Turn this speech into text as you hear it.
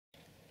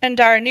And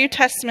our New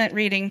Testament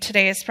reading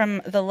today is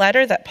from the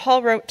letter that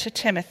Paul wrote to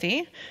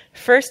Timothy,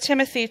 1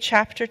 Timothy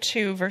chapter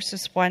 2,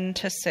 verses 1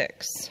 to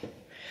 6.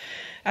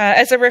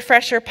 As a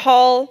refresher,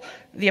 Paul,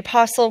 the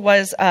apostle,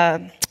 was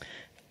a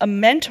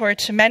mentor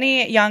to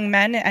many young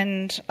men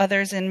and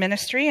others in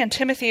ministry, and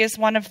Timothy is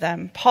one of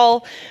them.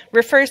 Paul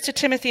refers to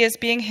Timothy as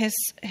being his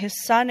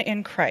son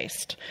in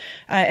Christ.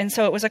 And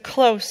so it was a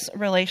close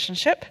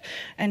relationship,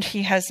 and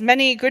he has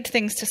many good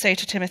things to say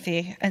to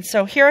Timothy. And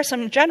so here are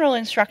some general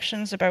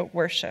instructions about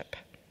worship.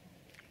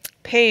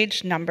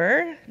 Page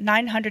number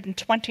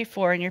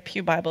 924 in your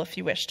Pew Bible if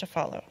you wish to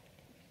follow.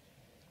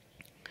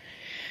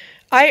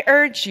 I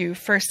urge you,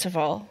 first of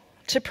all,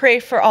 to pray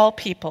for all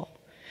people.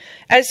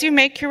 As you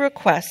make your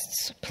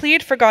requests,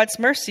 plead for God's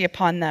mercy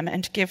upon them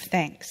and give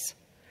thanks.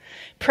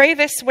 Pray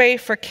this way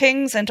for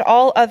kings and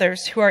all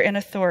others who are in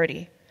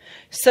authority,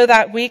 so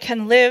that we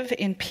can live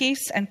in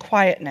peace and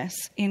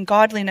quietness, in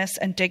godliness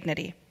and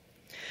dignity.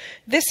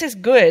 This is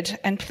good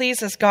and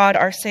pleases God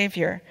our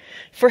Savior,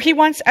 for he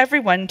wants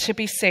everyone to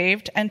be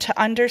saved and to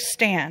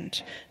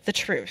understand the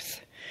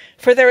truth.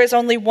 For there is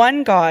only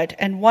one God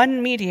and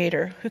one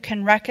mediator who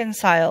can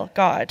reconcile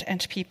God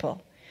and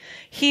people.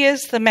 He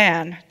is the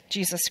man,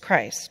 Jesus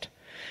Christ.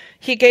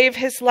 He gave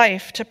his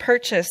life to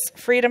purchase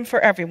freedom for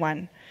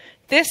everyone.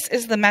 This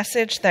is the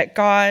message that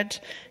God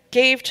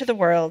gave to the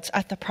world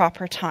at the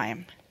proper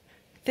time.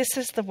 This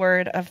is the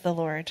word of the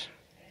Lord.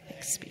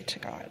 Thanks be to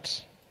God.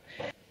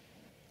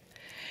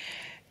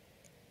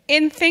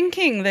 In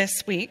thinking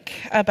this week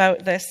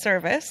about this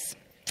service,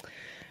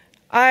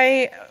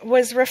 I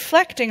was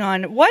reflecting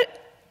on what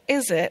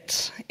is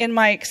it in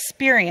my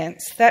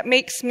experience that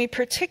makes me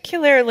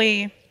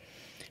particularly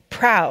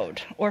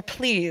proud or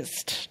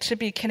pleased to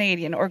be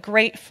Canadian, or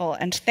grateful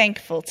and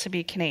thankful to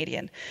be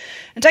Canadian.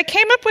 And I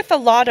came up with a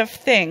lot of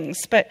things,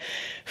 but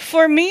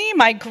for me,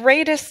 my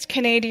greatest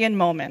Canadian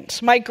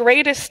moment, my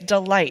greatest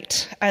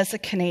delight as a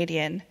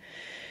Canadian,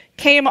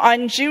 came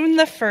on June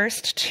the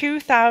 1st,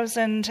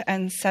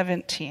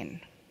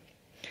 2017,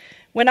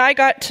 when I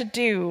got to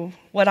do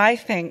what I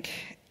think,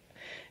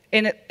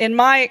 in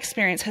my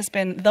experience, has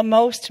been the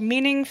most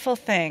meaningful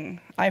thing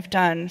I've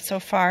done so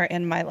far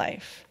in my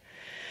life.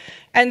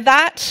 And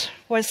that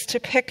was to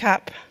pick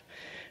up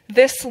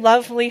this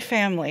lovely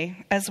family,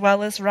 as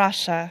well as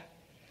Russia,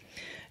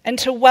 and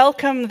to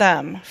welcome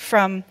them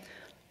from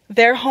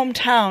their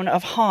hometown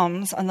of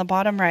Homs on the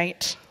bottom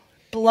right,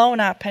 blown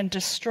up and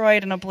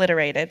destroyed and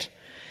obliterated,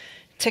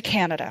 to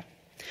Canada.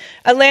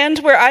 A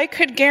land where I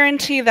could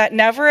guarantee that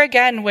never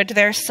again would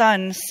their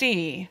son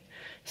see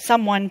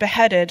someone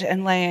beheaded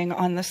and laying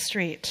on the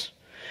street.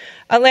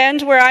 A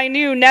land where I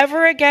knew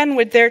never again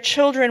would their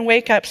children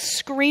wake up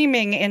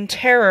screaming in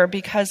terror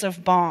because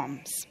of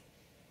bombs.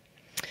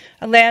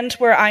 A land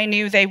where I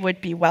knew they would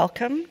be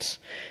welcomed,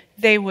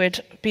 they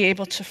would be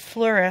able to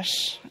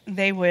flourish,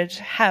 they would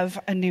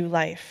have a new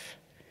life.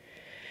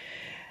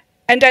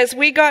 And as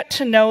we got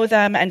to know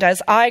them, and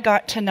as I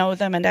got to know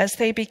them, and as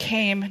they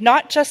became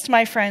not just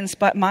my friends,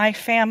 but my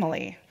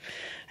family,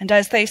 and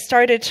as they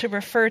started to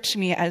refer to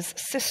me as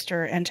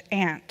sister and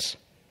aunt,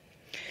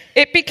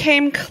 it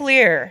became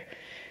clear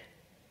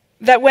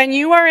that when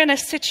you are in a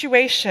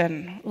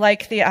situation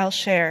like the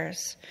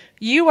Alshers,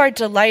 you are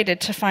delighted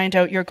to find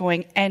out you're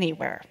going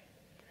anywhere.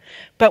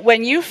 But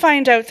when you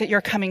find out that you're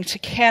coming to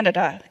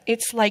Canada,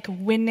 it's like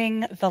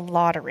winning the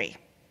lottery.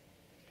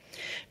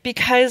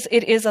 Because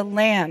it is a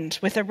land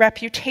with a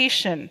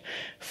reputation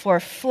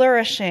for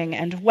flourishing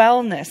and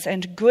wellness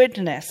and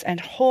goodness and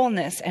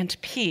wholeness and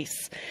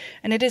peace.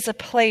 And it is a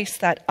place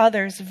that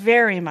others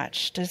very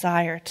much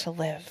desire to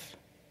live.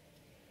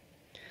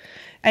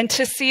 And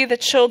to see the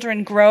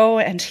children grow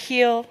and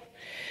heal,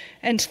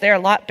 and they're a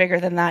lot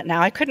bigger than that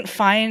now.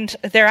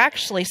 They're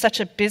actually such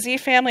a busy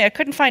family. I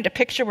couldn't find a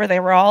picture where they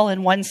were all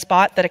in one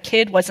spot, that a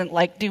kid wasn't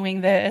like doing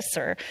this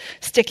or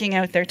sticking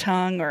out their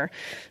tongue or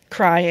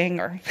crying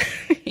or,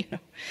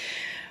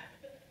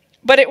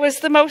 But it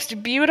was the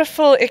most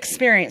beautiful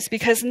experience,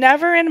 because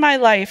never in my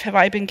life have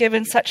I been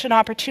given such an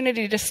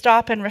opportunity to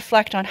stop and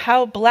reflect on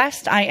how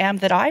blessed I am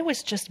that I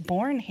was just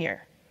born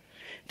here.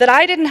 That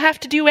I didn't have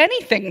to do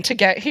anything to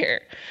get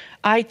here.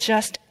 I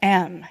just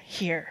am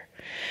here.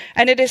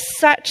 And it is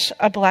such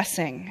a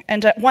blessing,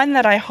 and one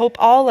that I hope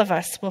all of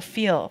us will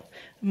feel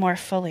more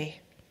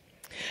fully.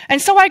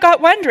 And so I got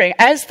wondering,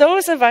 as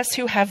those of us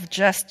who have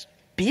just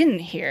been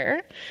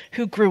here,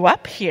 who grew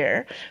up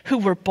here, who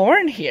were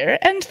born here,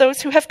 and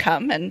those who have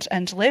come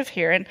and live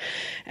here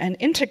and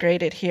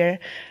integrated here,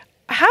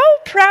 how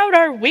proud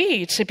are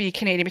we to be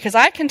Canadian? Because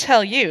I can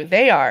tell you,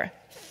 they are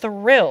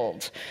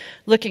thrilled,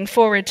 looking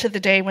forward to the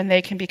day when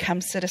they can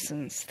become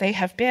citizens. They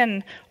have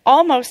been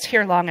almost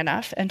here long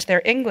enough, and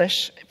their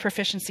English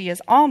proficiency is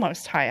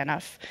almost high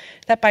enough,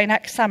 that by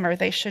next summer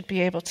they should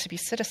be able to be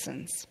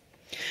citizens.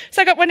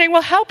 So I got wondering,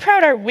 well, how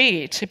proud are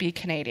we to be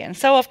Canadian?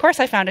 So of course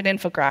I found an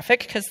infographic,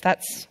 because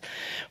that's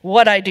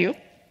what I do.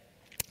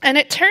 And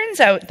it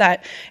turns out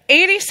that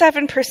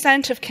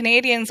 87% of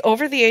Canadians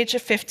over the age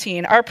of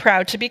 15 are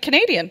proud to be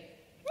Canadian.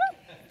 Well,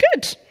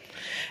 good.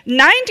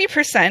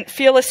 90%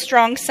 feel a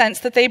strong sense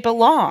that they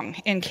belong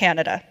in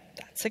Canada.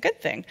 That's a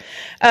good thing.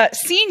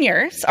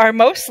 Seniors are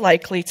most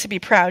likely to be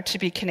proud to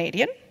be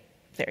Canadian.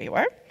 There you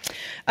are.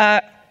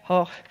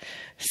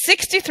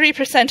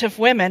 63% of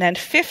women and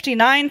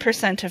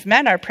 59% of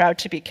men are proud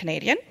to be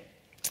Canadian.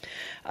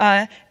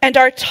 And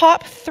our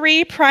top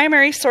 3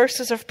 primary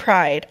sources of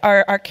pride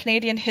are our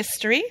Canadian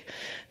history,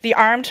 the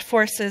armed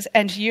forces,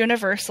 and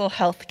universal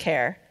health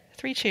care.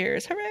 3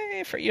 cheers,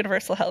 hooray for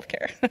universal health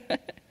care.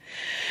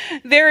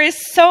 There is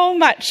so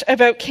much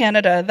about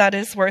Canada that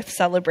is worth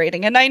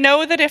celebrating, and I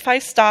know that if I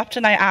stopped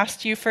and I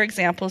asked you for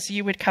examples,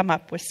 you would come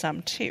up with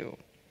some too.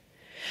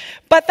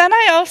 But then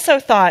I also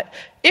thought,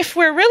 if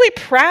we're really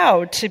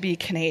proud to be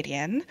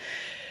Canadian,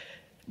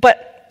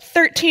 but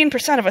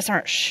 13% of us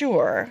aren't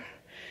sure,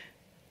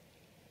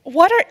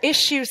 what are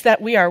issues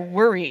that we are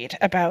worried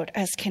about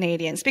as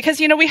Canadians? Because,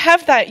 we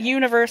have that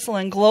universal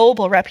and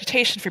global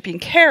reputation for being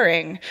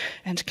caring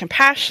and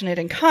compassionate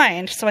and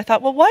kind. So I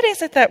thought, well, what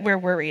is it that we're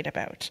worried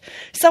about?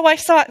 So I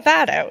sought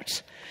that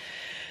out.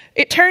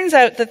 It turns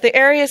out that the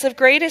areas of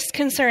greatest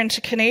concern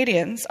to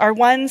Canadians are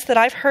ones that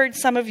I've heard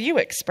some of you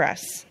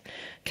express.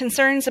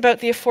 Concerns about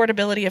the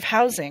affordability of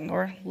housing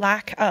or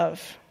lack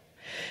of.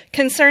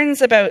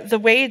 Concerns about the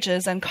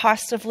wages and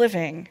cost of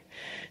living.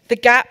 The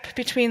gap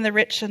between the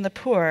rich and the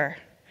poor,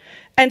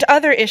 and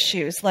other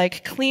issues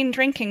like clean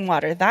drinking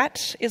water.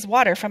 That is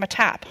water from a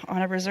tap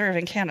on a reserve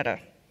in Canada.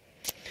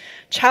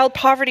 Child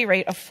poverty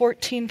rate of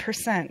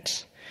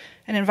 14%,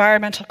 an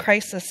environmental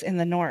crisis in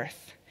the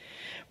north.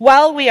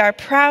 While we are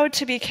proud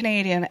to be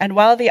Canadian, and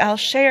while the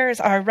Alshairs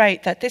are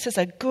right that this is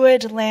a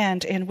good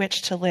land in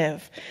which to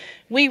live,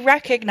 we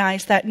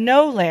recognize that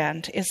no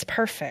land is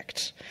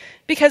perfect,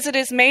 because it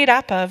is made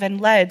up of and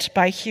led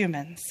by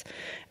humans.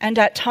 And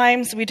at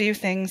times we do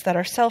things that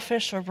are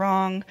selfish or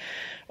wrong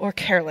or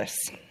careless.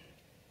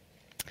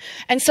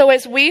 And so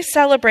as we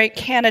celebrate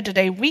Canada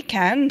Day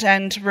weekend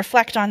and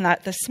reflect on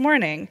that this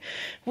morning,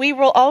 we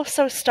will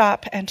also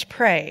stop and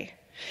pray.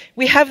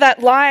 We have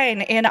that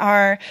line in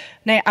our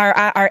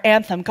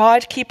anthem,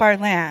 God keep our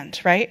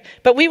land, right?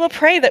 But we will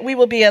pray that we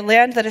will be a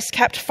land that is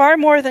kept far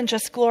more than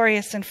just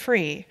glorious and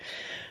free.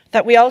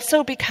 That we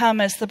also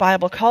become, as the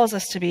Bible calls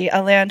us to be,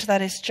 a land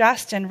that is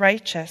just and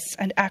righteous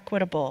and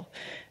equitable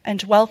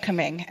and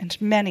welcoming and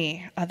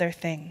many other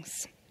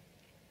things.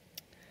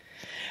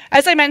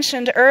 As I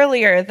mentioned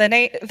earlier,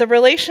 the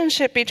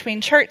relationship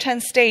between church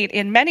and state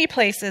in many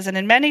places and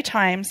in many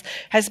times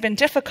has been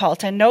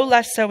difficult, and no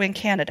less so in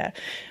Canada.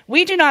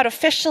 We do not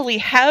officially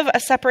have a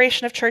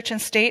separation of church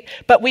and state,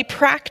 but we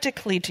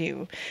practically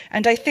do.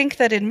 And I think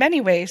that in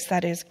many ways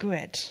that is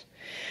good.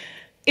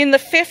 In the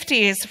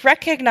 50s,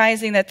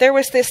 recognizing that there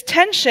was this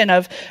tension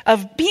of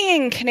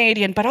being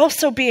Canadian, but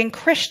also being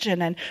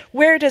Christian, and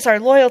where does our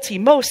loyalty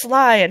most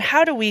lie, and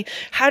how do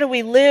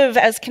we live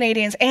as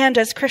Canadians and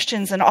as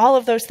Christians, and all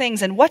of those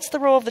things, and what's the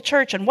role of the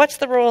church, and what's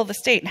the role of the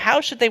state, and how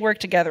should they work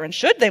together, and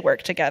should they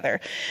work together?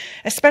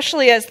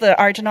 Especially as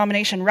our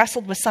denomination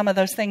wrestled with some of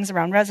those things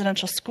around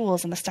residential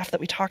schools and the stuff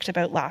that we talked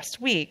about last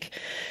week.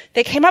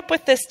 They came up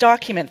with this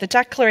document, the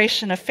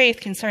Declaration of Faith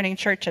Concerning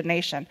Church and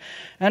Nation,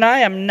 and I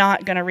am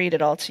not going to read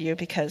it all to you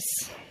because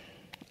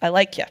I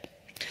like you.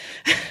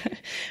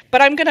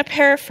 But I'm going to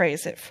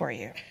paraphrase it for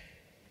you.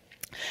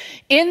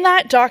 In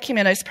that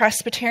document, as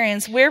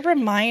Presbyterians, we're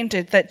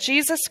reminded that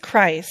Jesus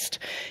Christ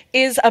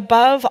is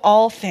above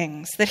all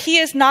things, that he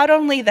is not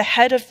only the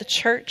head of the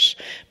church,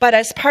 but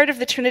as part of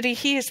the Trinity,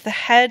 he is the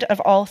head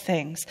of all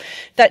things,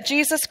 that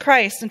Jesus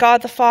Christ and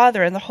God the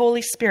Father and the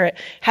Holy Spirit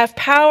have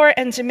power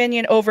and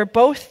dominion over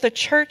both the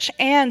church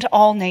and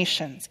all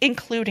nations,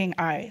 including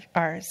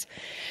ours.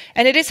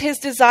 And it is his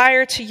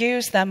desire to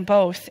use them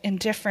both in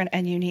different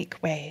and unique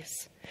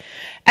ways.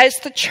 As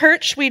the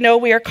church, we know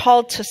we are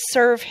called to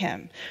serve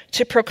him,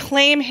 to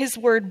proclaim his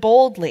word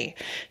boldly,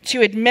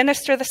 to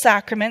administer the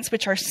sacraments,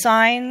 which are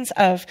signs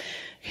of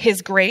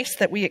his grace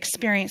that we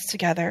experience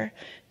together,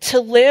 to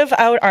live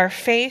out our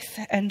faith,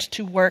 and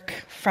to work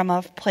from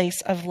a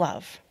place of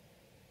love.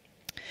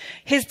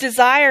 His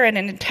desire and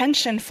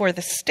intention for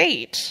the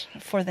state,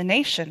 for the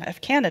nation of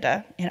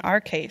Canada, in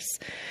our case,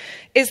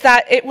 is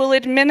that it will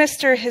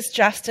administer his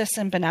justice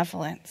and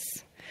benevolence,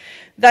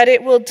 that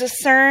it will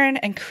discern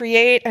and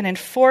create and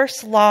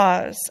enforce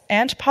laws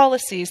and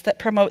policies that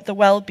promote the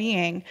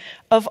well-being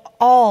of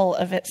all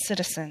of its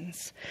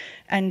citizens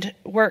and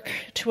work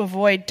to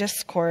avoid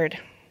discord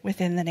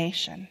within the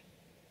nation.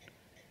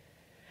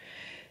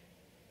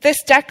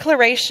 This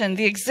declaration,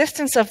 the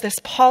existence of this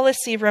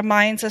policy,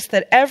 reminds us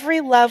that every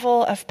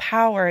level of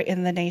power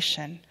in the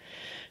nation,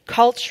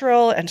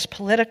 cultural and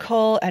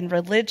political and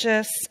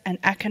religious and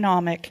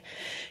economic,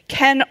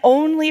 can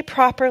only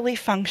properly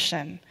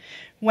function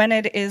when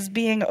it is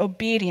being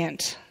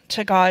obedient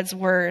to God's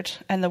word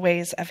and the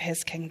ways of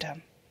his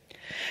kingdom.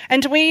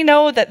 And we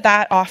know that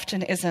that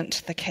often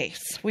isn't the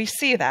case. We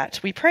see that.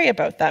 We pray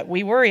about that.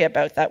 We worry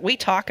about that. We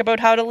talk about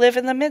how to live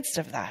in the midst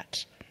of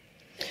that.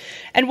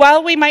 And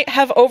while we might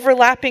have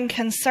overlapping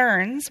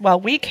concerns, while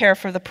we care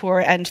for the poor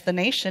and the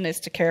nation is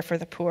to care for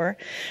the poor,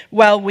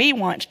 while we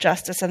want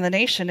justice and the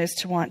nation is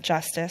to want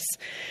justice,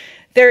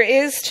 there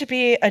is to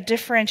be a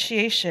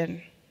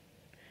differentiation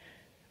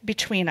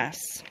between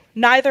us.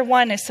 Neither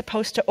one is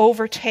supposed to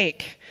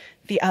overtake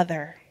the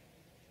other.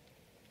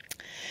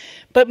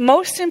 But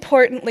most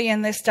importantly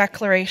in this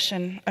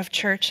declaration of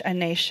church and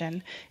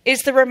nation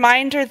is the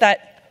reminder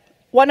that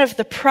one of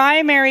the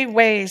primary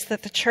ways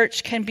that the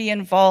church can be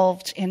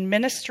involved in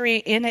ministry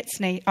in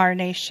our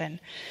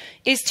nation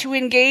is to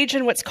engage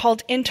in what's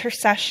called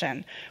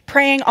intercession,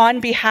 praying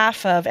on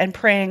behalf of and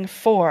praying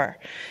for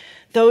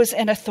those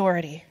in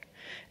authority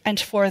and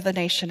for the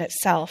nation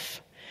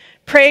itself.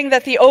 Praying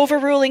that the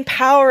overruling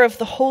power of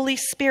the Holy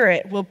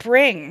Spirit will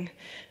bring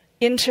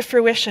into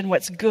fruition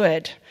what's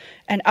good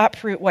and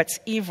uproot what's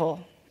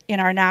evil in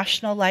our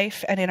national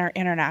life and in our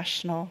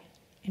international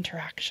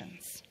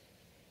interactions.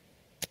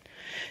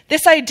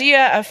 This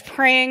idea of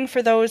praying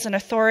for those in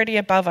authority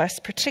above us,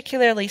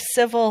 particularly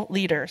civil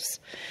leaders,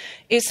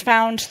 is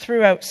found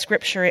throughout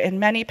Scripture in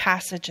many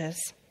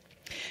passages.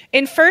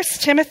 In 1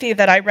 Timothy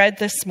that I read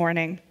this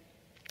morning,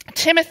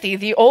 Timothy,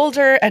 the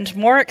older and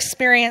more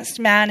experienced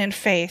man in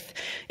faith,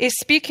 is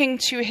speaking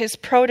to his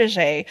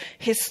protege,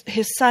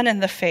 his son in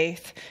the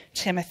faith,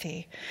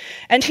 Timothy.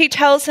 And he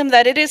tells him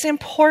that it is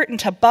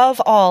important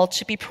above all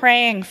to be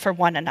praying for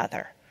one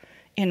another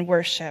in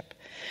worship.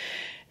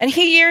 And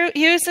he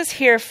uses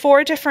here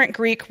 4 different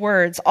Greek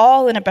words,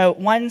 all in about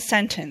one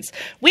sentence.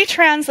 We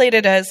translate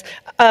it as,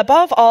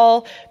 above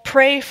all,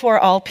 pray for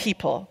all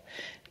people.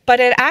 But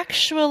it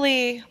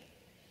actually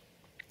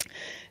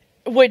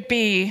would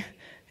be,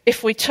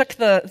 if we took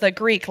the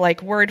Greek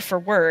like word for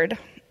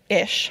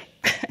word-ish,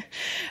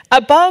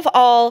 above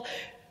all,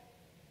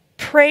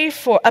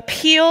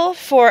 appeal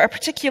for a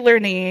particular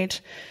need,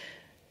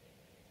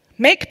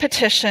 make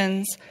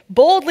petitions,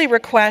 boldly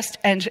request,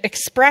 and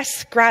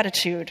express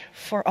gratitude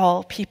for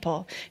all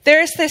people.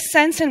 There is this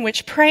sense in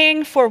which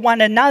praying for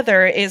one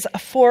another is a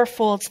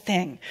fourfold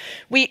thing.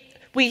 We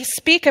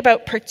speak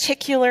about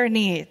particular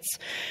needs.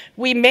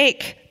 We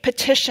make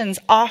petitions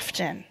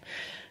often.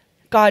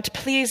 God,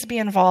 please be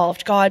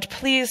involved. God,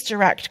 please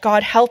direct.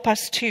 God, help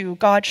us too.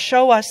 God,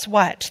 show us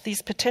what?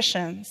 These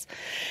petitions.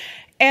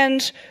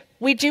 And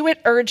we do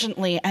it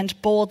urgently and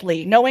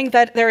boldly, knowing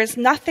that there is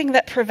nothing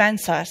that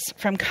prevents us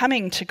from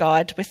coming to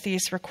God with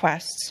these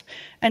requests,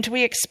 and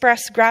we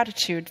express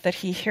gratitude that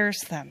he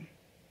hears them.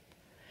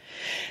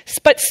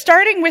 But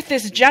starting with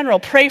this general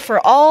pray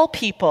for all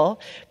people,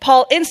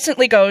 Paul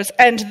instantly goes,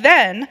 and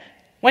then,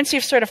 once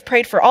you've sort of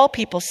prayed for all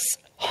people,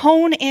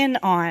 hone in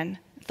on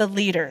the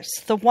leaders,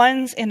 the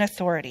ones in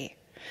authority.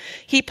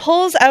 He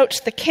pulls out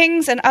the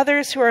kings and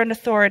others who are in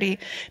authority,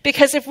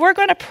 because if we're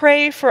going to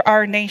pray for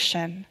our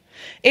nation,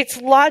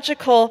 it's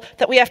logical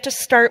that we have to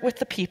start with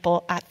the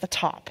people at the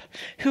top,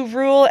 who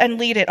rule and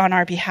lead it on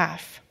our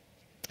behalf.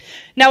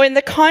 Now, in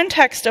the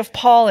context of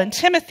Paul and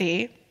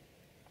Timothy,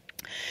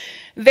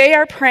 they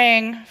are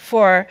praying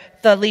for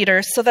the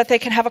leaders so that they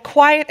can have a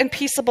quiet and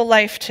peaceable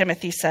life,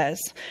 Timothy says,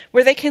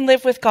 where they can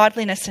live with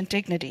godliness and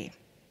dignity.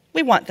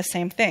 We want the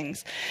same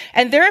things.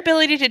 And their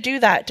ability to do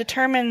that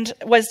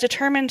was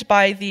determined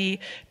by the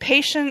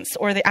patience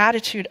or the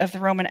attitude of the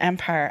Roman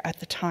Empire at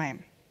the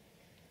time.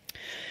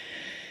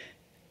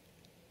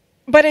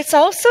 But it's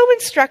also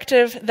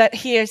instructive that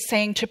he is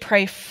saying to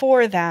pray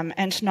for them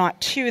and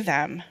not to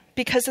them,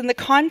 because in the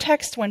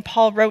context when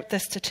Paul wrote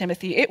this to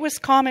Timothy, it was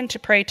common to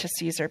pray to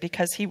Caesar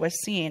because he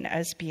was seen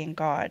as being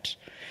God.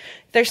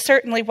 There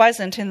certainly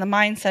wasn't, in the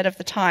mindset of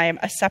the time,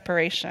 a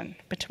separation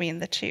between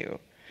the two.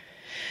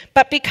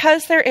 But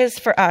because there is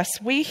for us,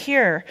 we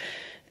hear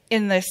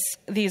in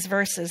these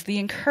verses the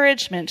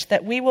encouragement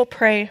that we will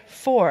pray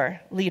for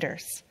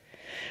leaders.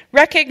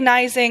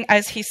 Recognizing,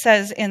 as he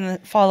says in the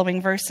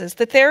following verses,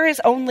 that there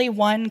is only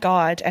one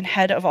God and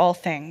head of all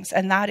things,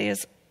 and that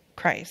is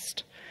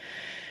Christ.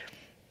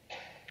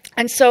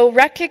 And so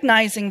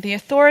recognizing the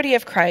authority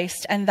of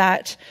Christ and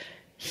that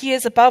he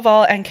is above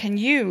all and can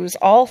use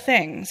all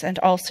things and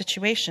all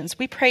situations,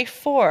 we pray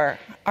for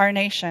our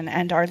nation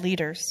and our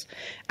leaders,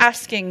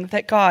 asking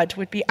that God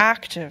would be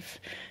active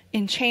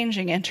in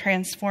changing and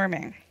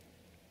transforming,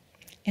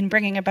 in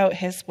bringing about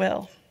his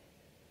will.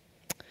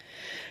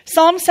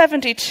 Psalm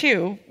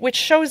 72, which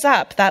shows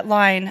up, that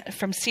line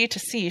from sea to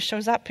sea,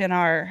 shows up in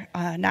our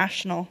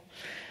national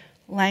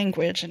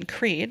language and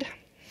creed.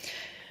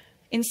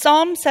 In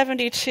Psalm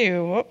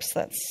 72, whoops,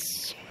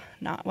 that's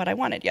not what I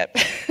wanted yet.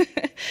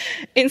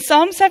 In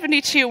Psalm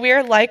 72, we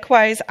are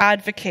likewise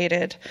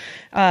advocated,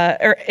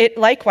 or it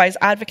likewise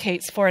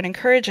advocates for and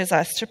encourages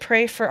us to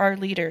pray for our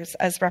leaders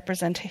as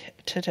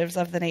representatives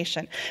of the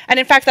nation. And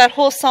in fact, that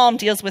whole psalm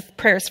deals with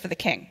prayers for the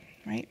king,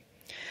 right?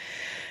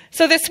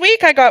 So this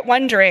week I got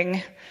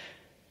wondering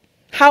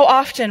how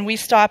often we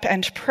stop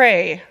and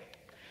pray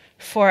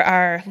for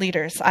our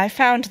leaders. I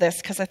found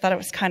this because I thought it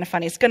was kind of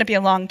funny. It's going to be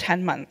a long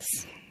 10 months.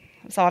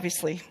 It's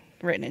obviously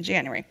written in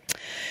January.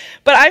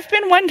 But I've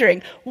been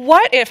wondering,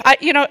 what if,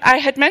 I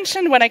had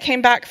mentioned when I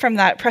came back from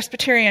that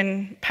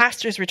Presbyterian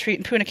pastors retreat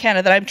in Puna,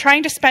 Canada, that I'm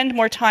trying to spend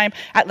more time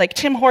at like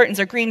Tim Hortons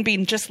or Green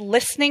Bean just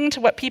listening to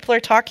what people are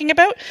talking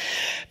about.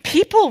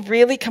 People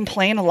really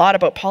complain a lot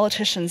about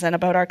politicians and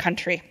about our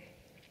country.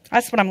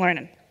 That's what I'm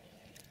learning.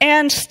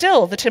 And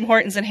still, the Tim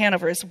Hortons in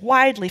Hanover is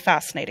widely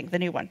fascinating, the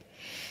new one.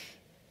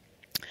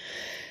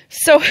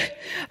 So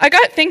I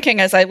got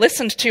thinking as I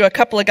listened to a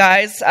couple of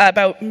guys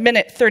about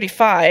minute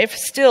 35,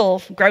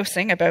 still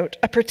grousing about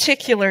a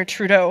particular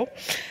Trudeau.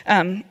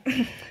 I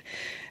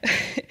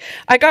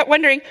got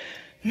wondering,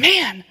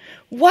 man,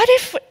 what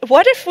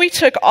if we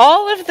took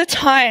all of the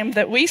time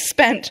that we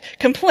spent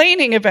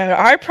complaining about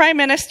our Prime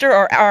Minister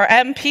or our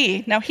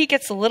MP, now he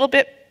gets a little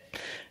bit,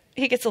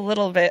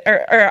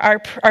 or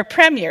our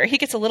Premier, he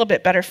gets a little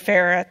bit better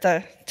fare at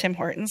the Tim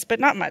Hortons,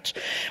 but not much.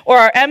 Or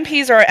our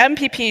MPs or our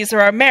MPPs or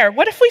our mayor.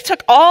 What if we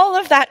took all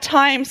of that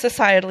time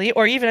societally,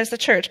 or even as the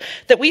church,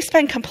 that we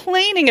spend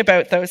complaining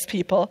about those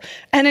people,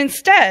 and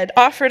instead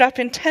offered up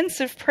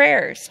intensive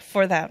prayers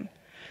for them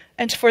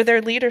and for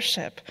their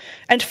leadership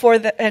and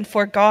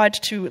for God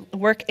to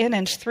work in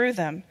and through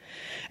them?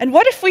 And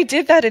what if we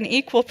did that in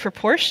equal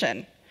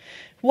proportion?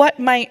 What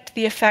might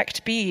the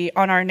effect be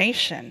on our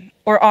nation,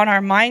 or on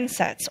our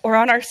mindsets, or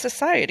on our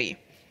society?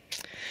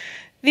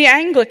 The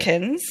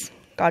Anglicans,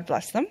 God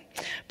bless them,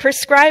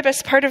 prescribe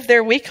as part of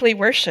their weekly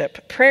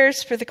worship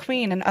prayers for the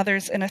Queen and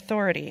others in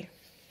authority.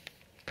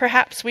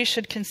 Perhaps we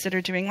should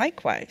consider doing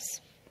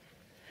likewise.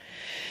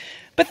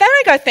 But then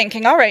I got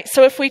thinking, all right,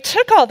 so if we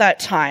took all that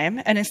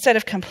time, and instead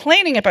of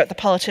complaining about the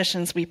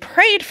politicians, we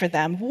prayed for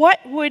them, what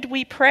would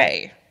we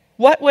pray?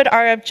 What would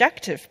our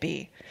objective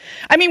be?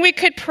 I mean, we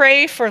could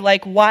pray for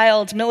like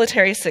wild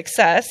military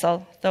success,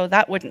 although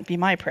that wouldn't be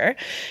my prayer.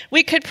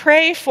 We could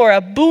pray for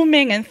a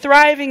booming and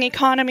thriving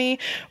economy,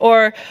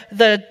 or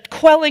the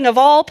quelling of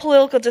all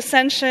political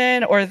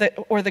dissension, or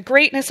the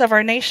greatness of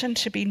our nation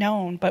to be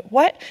known. But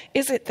what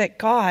is it that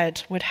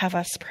God would have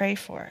us pray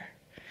for?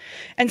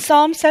 And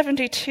Psalm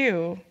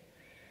 72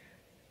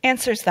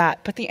 answers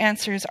that, but the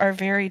answers are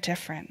very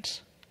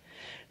different.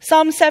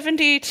 Psalm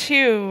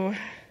 72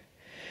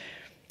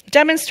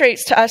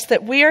 demonstrates to us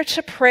that we are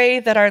to pray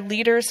that our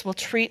leaders will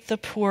treat the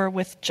poor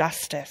with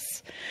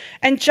justice.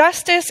 And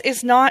justice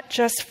is not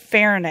just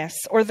fairness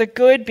or the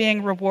good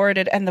being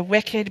rewarded and the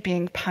wicked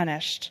being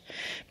punished.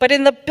 But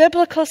in the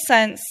biblical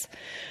sense,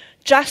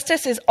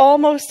 justice is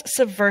almost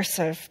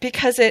subversive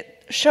because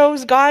it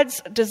shows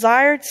God's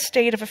desired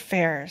state of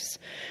affairs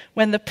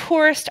when the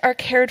poorest are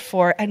cared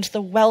for and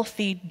the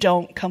wealthy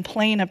don't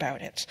complain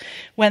about it,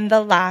 when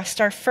the last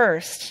are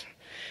first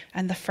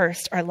and the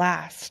first are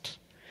last.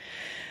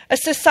 A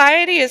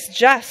society is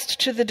just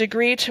to the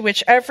degree to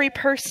which every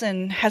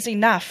person has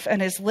enough and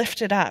is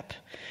lifted up.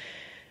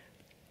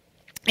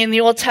 In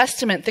the Old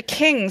Testament, the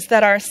kings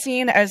that are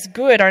seen as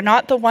good are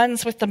not the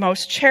ones with the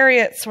most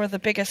chariots or the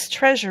biggest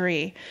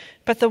treasury,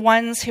 but the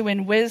ones who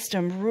in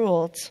wisdom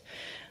ruled,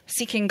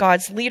 seeking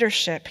God's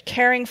leadership,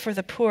 caring for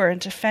the poor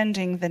and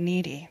defending the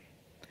needy.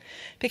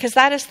 Because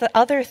that is the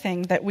other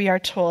thing that we are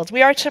told.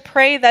 We are to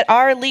pray that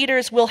our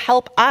leaders will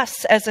help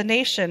us as a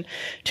nation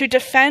to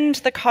defend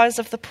the cause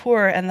of the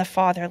poor and the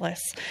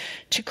fatherless,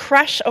 to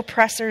crush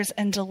oppressors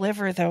and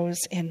deliver those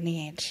in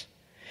need.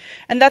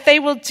 And that they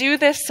will do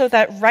this so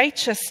that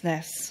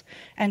righteousness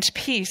and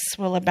peace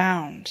will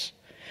abound.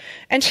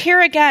 And here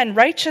again,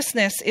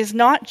 righteousness is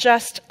not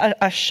just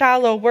a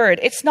shallow word.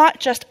 It's not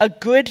just a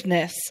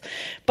goodness,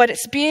 but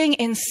it's being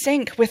in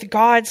sync with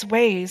God's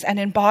ways and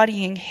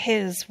embodying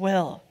His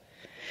will.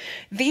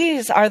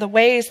 These are the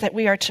ways that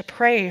we are to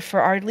pray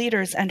for our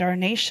leaders and our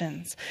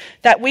nations,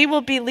 that we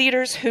will be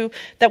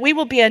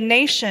a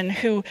nation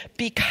who,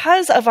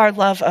 because of our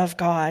love of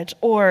God,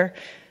 or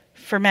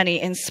for many,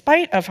 in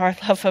spite of our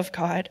love of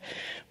God,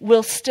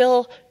 will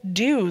still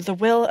do the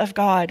will of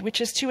God,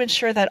 which is to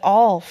ensure that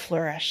all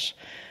flourish,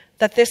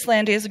 that this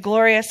land is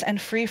glorious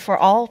and free for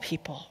all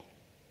people.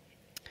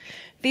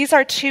 These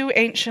are two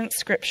ancient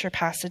scripture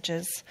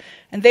passages,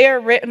 and they are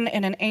written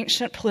in an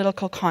ancient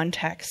political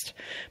context.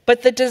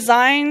 But the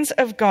designs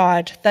of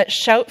God that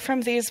shout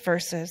from these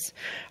verses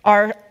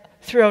are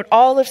throughout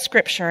all of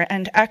Scripture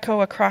and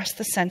echo across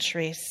the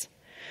centuries.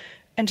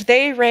 And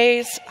they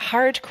raise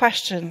hard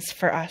questions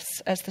for us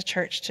as the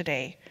church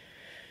today.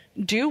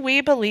 Do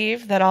we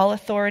believe that all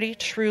authority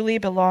truly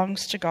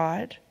belongs to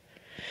God?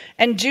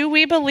 And do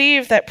we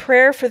believe that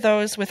prayer for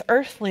those with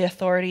earthly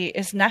authority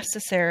is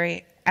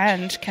necessary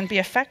and can be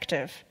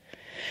effective?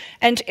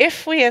 And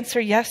if we answer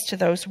yes to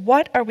those,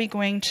 what are we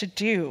going to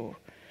do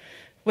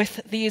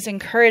with these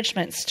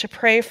encouragements to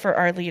pray for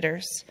our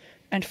leaders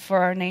and for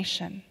our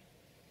nation?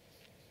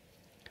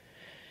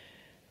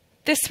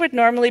 This would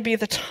normally be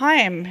the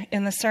time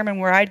in the sermon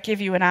where I'd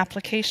give you an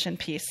application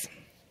piece.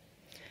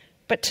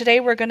 But today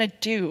we're going to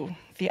do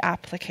the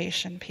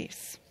application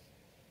piece.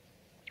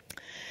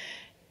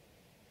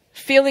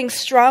 Feeling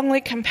strongly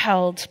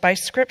compelled by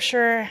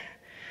Scripture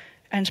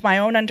and my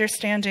own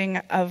understanding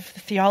of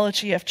the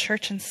theology of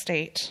church and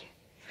state,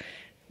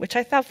 which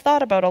I have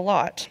thought about a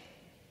lot,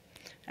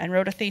 and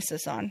wrote a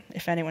thesis on,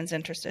 if anyone's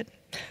interested.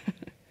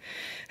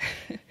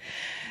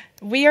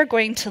 We are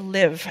going to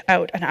live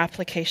out an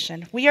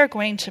application. We are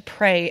going to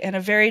pray in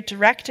a very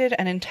directed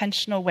and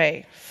intentional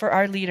way for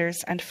our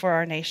leaders and for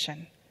our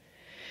nation.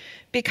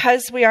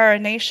 Because we are a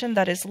nation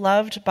that is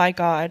loved by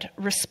God,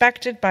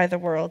 respected by the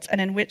world,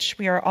 and in which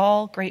we are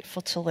all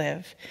grateful to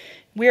live,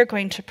 we are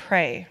going to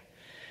pray.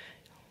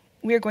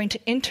 We are going to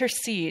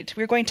intercede.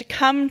 We are going to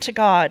come to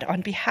God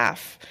on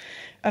behalf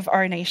of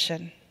our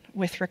nation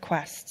with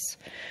requests.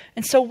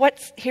 And so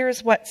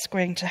here's what's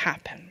going to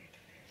happen.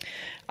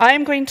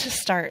 I'm going to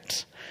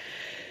start,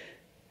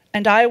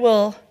 and I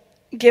will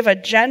give a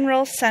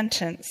general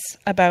sentence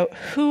about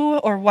who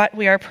or what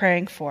we are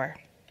praying for.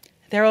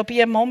 There will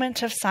be a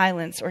moment of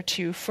silence or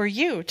two for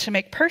you to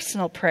make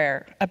personal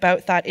prayer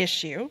about that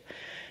issue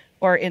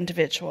or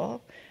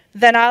individual.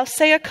 Then I'll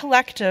say a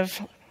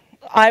collective,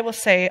 I will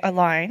say a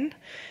line,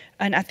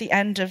 and at the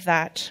end of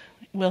that,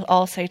 we'll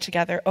all say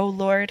together, "O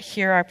Lord,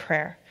 hear our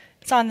prayer."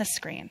 It's on the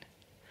screen.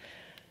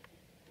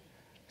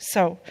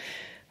 So,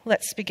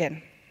 let's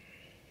begin.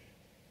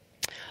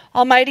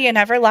 Almighty and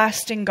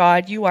everlasting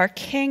God, you are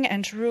King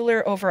and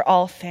ruler over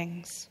all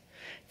things.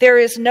 There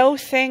is no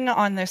thing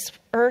on this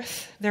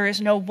earth, there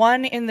is no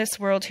one in this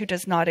world who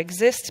does not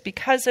exist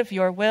because of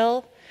your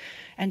will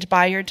and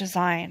by your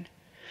design.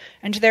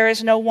 And there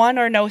is no one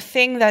or no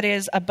thing that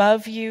is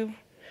above you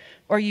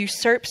or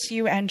usurps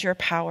you and your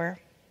power.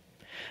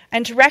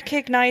 And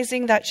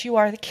recognizing that you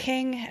are the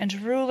King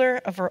and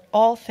ruler over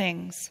all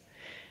things,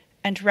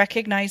 and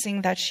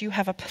recognizing that you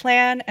have a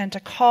plan and a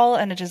call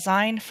and a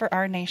design for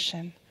our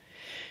nation,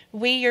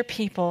 we, your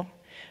people,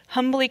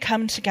 humbly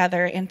come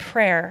together in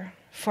prayer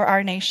for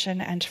our nation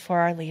and for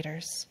our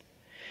leaders.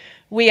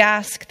 We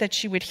ask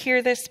that you would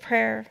hear this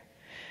prayer,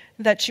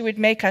 that you would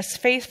make us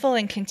faithful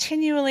in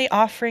continually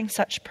offering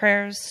such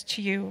prayers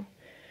to you,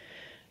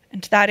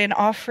 and that in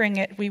offering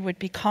it we would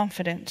be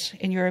confident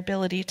in your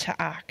ability to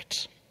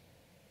act.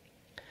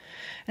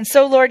 And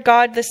so, Lord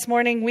God, this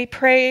morning we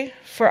pray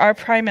for our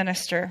Prime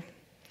Minister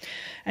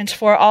and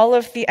for all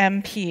of the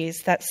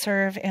MPs that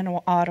serve in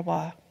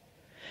Ottawa,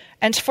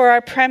 and for our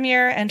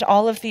Premier and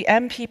all of the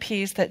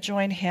MPPs that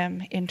join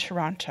him in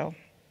Toronto.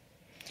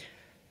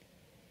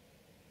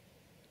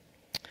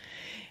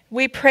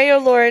 We pray, O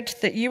Lord,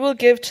 that you will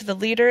give to the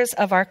leaders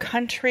of our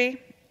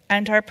country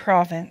and our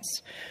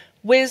province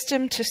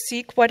wisdom to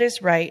seek what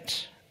is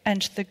right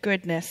and the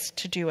goodness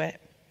to do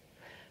it.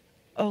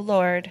 O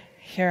Lord,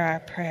 hear our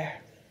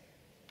prayer.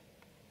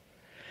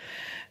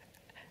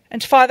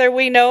 And Father,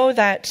 we know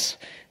that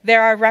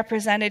there are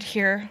represented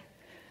here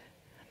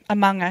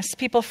among us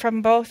people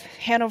from both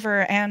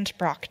Hanover and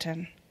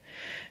Brockton.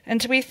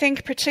 And we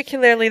think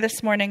particularly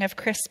this morning of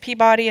Chris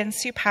Peabody and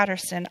Sue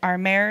Patterson, our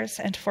mayors,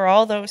 and for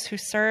all those who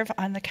serve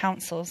on the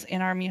councils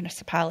in our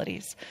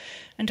municipalities.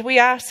 And we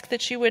ask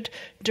that you would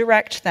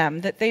direct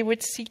them, that they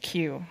would seek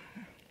you.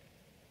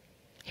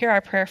 Hear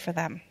our prayer for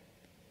them.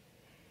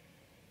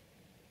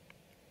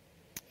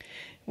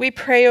 We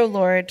pray, O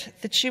Lord,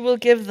 that you will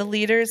give the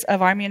leaders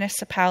of our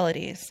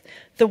municipalities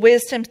the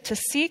wisdom to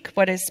seek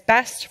what is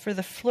best for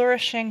the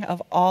flourishing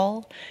of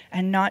all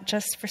and not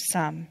just for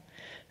some,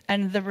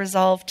 and the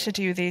resolve to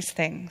do these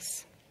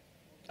things.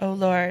 O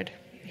Lord,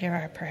 hear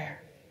our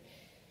prayer.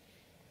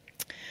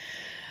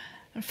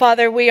 And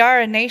Father, we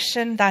are a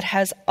nation that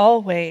has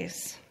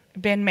always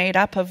been made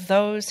up of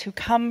those who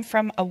come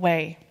from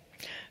away,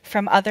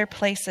 from other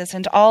places,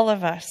 and all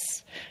of us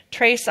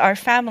trace our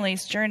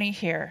family's journey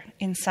here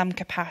in some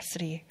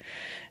capacity.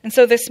 And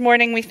so this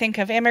morning we think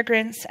of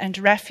immigrants and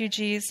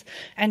refugees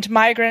and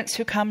migrants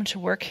who come to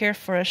work here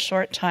for a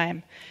short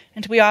time,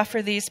 and we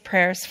offer these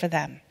prayers for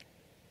them.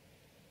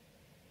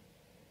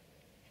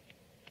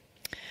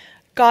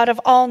 God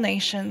of all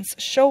nations,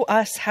 show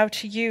us how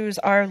to use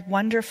our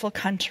wonderful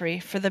country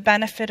for the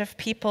benefit of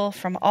people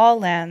from all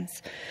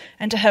lands,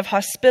 and to have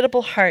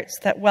hospitable hearts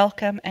that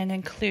welcome and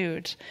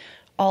include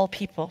all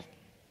people.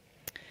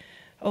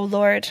 O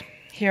Lord,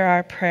 hear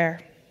our prayer.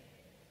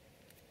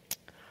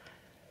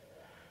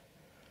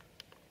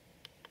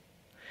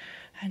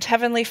 And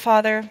Heavenly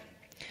Father,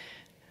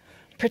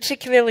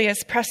 particularly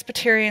as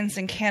Presbyterians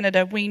in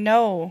Canada, we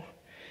know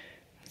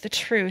the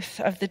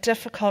truth of the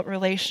difficult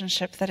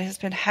relationship that has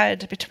been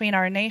had between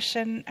our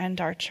nation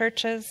and our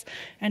churches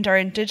and our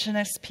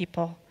Indigenous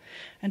people,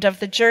 and of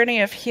the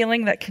journey of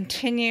healing that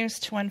continues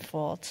to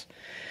unfold.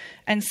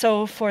 And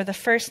so for the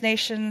First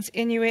Nations,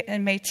 Inuit,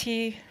 and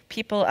Métis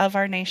people of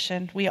our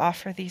nation, we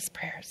offer these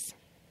prayers.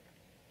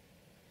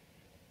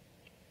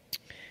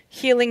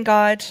 Healing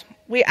God,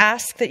 we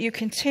ask that you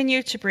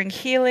continue to bring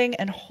healing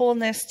and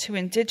wholeness to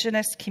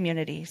Indigenous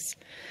communities.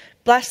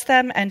 Bless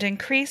them and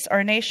increase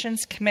our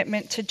nation's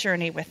commitment to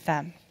journey with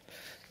them.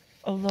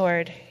 O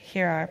Lord,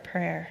 hear our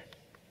prayer.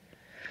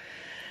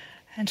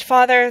 And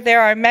Father,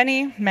 there are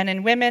many men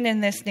and women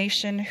in this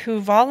nation who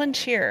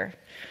volunteer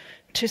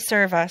to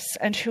serve us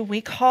and who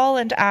we call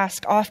and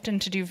ask often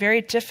to do very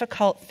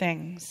difficult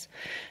things,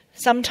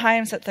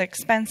 sometimes at the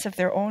expense of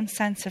their own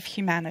sense of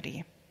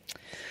humanity.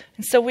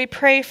 And so we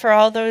pray for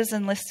all those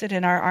enlisted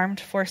in our armed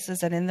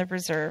forces and in the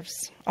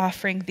reserves,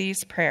 offering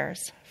these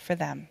prayers for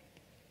them.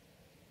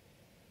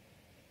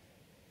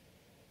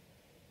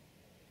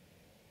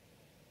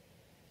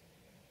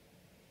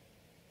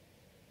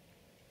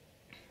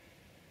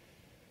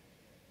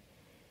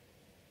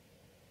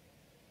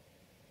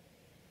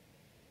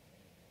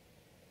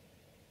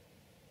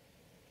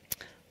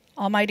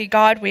 Almighty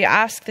God, we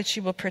ask that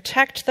you will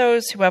protect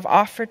those who have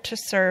offered to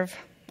serve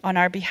on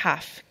our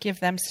behalf. Give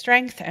them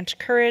strength and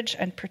courage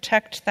and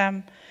protect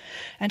them,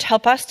 and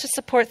help us to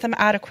support them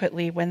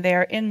adequately when they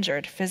are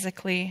injured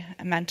physically,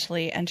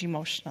 mentally, and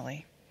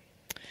emotionally.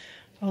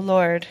 O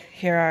Lord,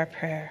 hear our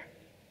prayer.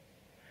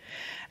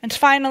 And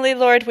finally,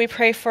 Lord, we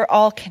pray for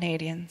all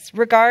Canadians,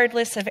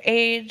 regardless of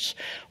age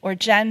or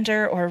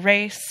gender or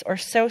race or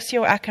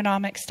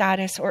socioeconomic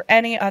status or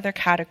any other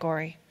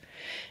category.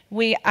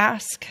 We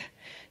ask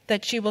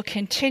that you will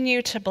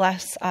continue to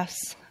bless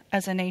us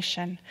as a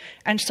nation.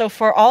 And so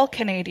for all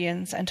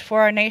Canadians and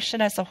for our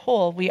nation as a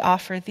whole, we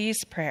offer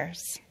these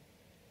prayers.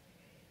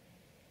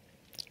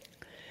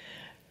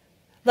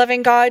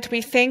 Loving God,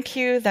 we thank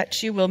you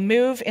that you will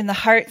move in the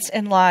hearts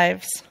and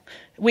lives.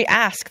 We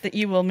ask that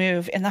you will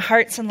move in the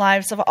hearts and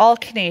lives of all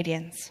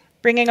Canadians,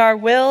 bringing our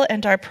will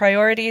and our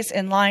priorities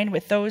in line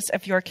with those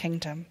of your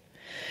kingdom.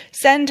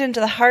 Send into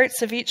the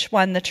hearts of each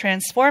one the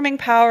transforming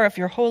power of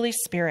your Holy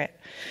Spirit,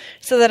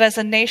 so that as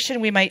a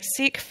nation we might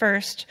seek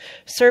first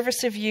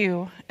service of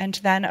you and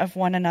then of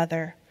one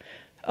another.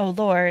 O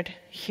Lord,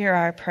 hear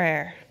our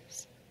prayers.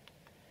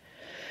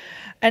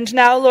 And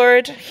now,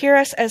 Lord, hear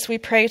us as we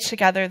pray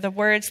together the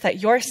words that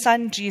your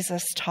Son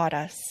Jesus taught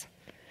us,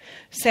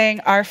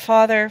 saying, Our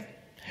Father,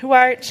 who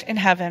art in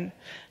heaven,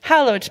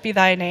 hallowed be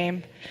thy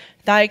name.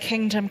 Thy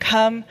kingdom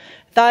come,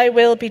 thy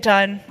will be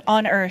done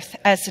on earth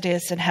as it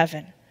is in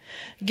heaven.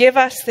 Give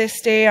us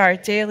this day our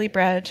daily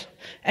bread,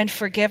 and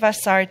forgive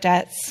us our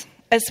debts,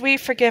 as we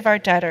forgive our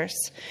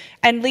debtors.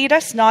 And lead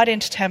us not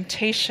into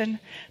temptation,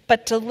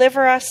 but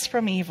deliver us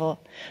from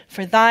evil.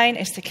 For thine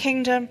is the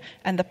kingdom,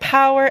 and the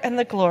power, and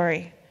the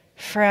glory,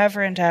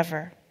 forever and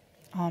ever.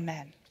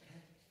 Amen.